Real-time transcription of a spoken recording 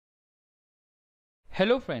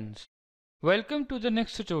Hello friends, welcome to the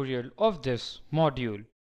next tutorial of this module.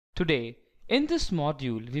 Today, in this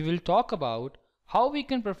module, we will talk about how we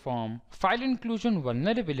can perform file inclusion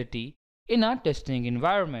vulnerability in our testing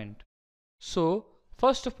environment. So,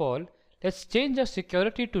 first of all, let's change our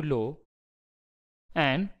security to low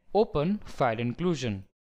and open file inclusion.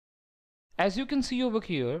 As you can see over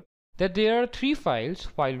here that there are three files,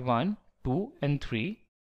 file 1, 2 and 3.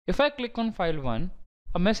 If I click on file 1,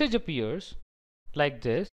 a message appears like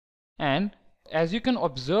this, and as you can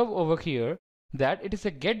observe over here that it is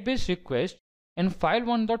a get based request and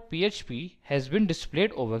file1.php has been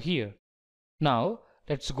displayed over here. Now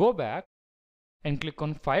let's go back and click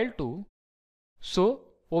on file 2. So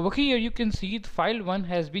over here you can see the file 1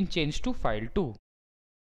 has been changed to file 2.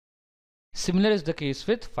 Similar is the case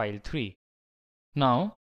with file 3.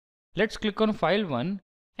 Now let's click on file 1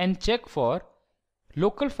 and check for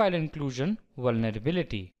local file inclusion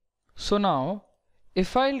vulnerability. So now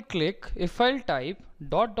if I'll type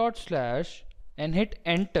 // and hit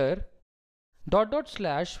enter,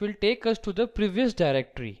 // will take us to the previous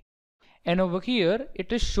directory, and over here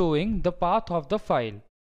it is showing the path of the file.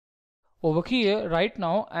 Over here right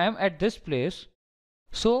now I am at this place,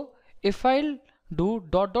 so if I'll do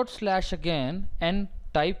 // again and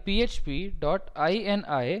type php.ini,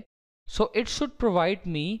 so it should provide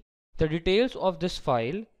me the details of this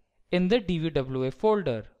file in the DVWA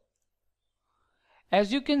folder.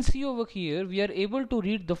 As you can see over here, we are able to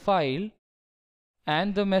read the file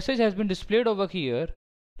and the message has been displayed over here.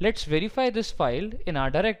 Let's verify this file in our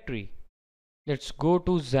directory. Let's go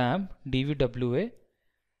to XAMPP DVWA.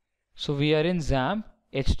 So we are in XAMPP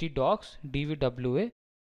htdocs DVWA,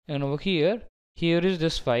 and over here is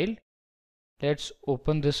this file. Let's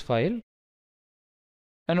open this file.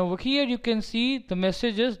 And over here you can see the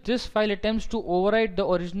messages. This file attempts to overwrite the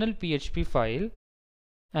original PHP file,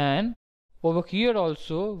 and over here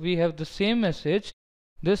also we have the same message.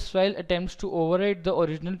 This file attempts to overwrite the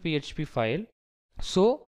original PHP file.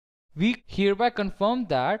 So we hereby confirm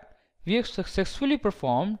that we have successfully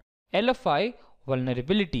performed LFI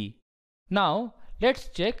vulnerability. Now let's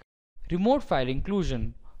check remote file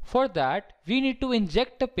inclusion. For that we need to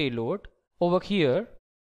inject a payload over here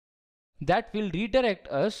that will redirect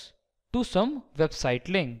us to some website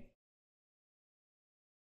link.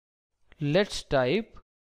 Let's type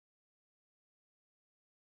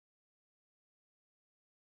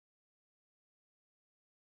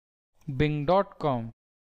bing.com.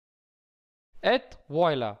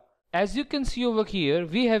 Voila! As you can see over here,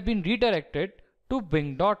 we have been redirected to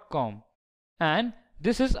bing.com, and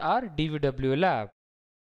this is our DVWA lab.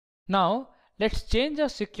 Now let's change our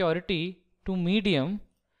security to medium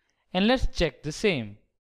and let's check the same.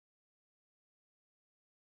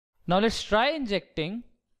 Now let's try injecting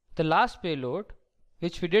the last payload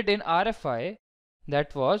which we did in RFI,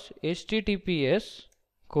 that was https://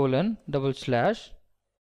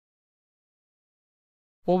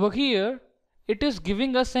 Over here it is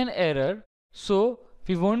giving us an error, so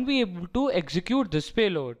we won't be able to execute this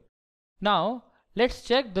payload. Now let's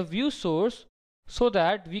check the view source so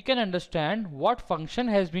that we can understand what function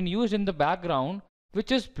has been used in the background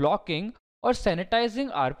which is blocking or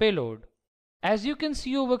sanitizing our payload. As you can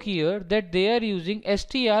see over here that they are using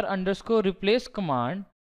str_replace command,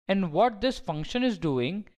 and what this function is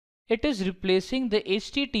doing, it is replacing the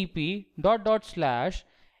http://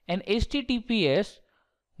 and https://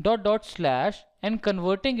 and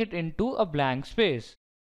converting it into a blank space.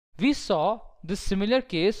 We saw this similar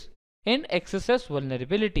case in XSS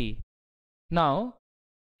vulnerability. Now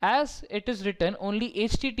as it is written only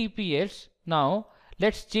https, now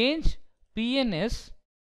let's change PNS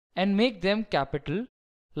and make them capital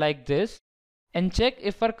like this and check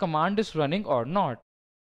if our command is running or not.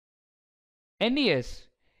 And yes,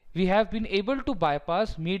 we have been able to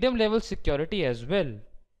bypass medium level security as well.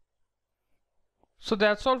 So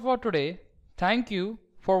that's all for today. Thank you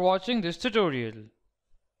for watching this tutorial.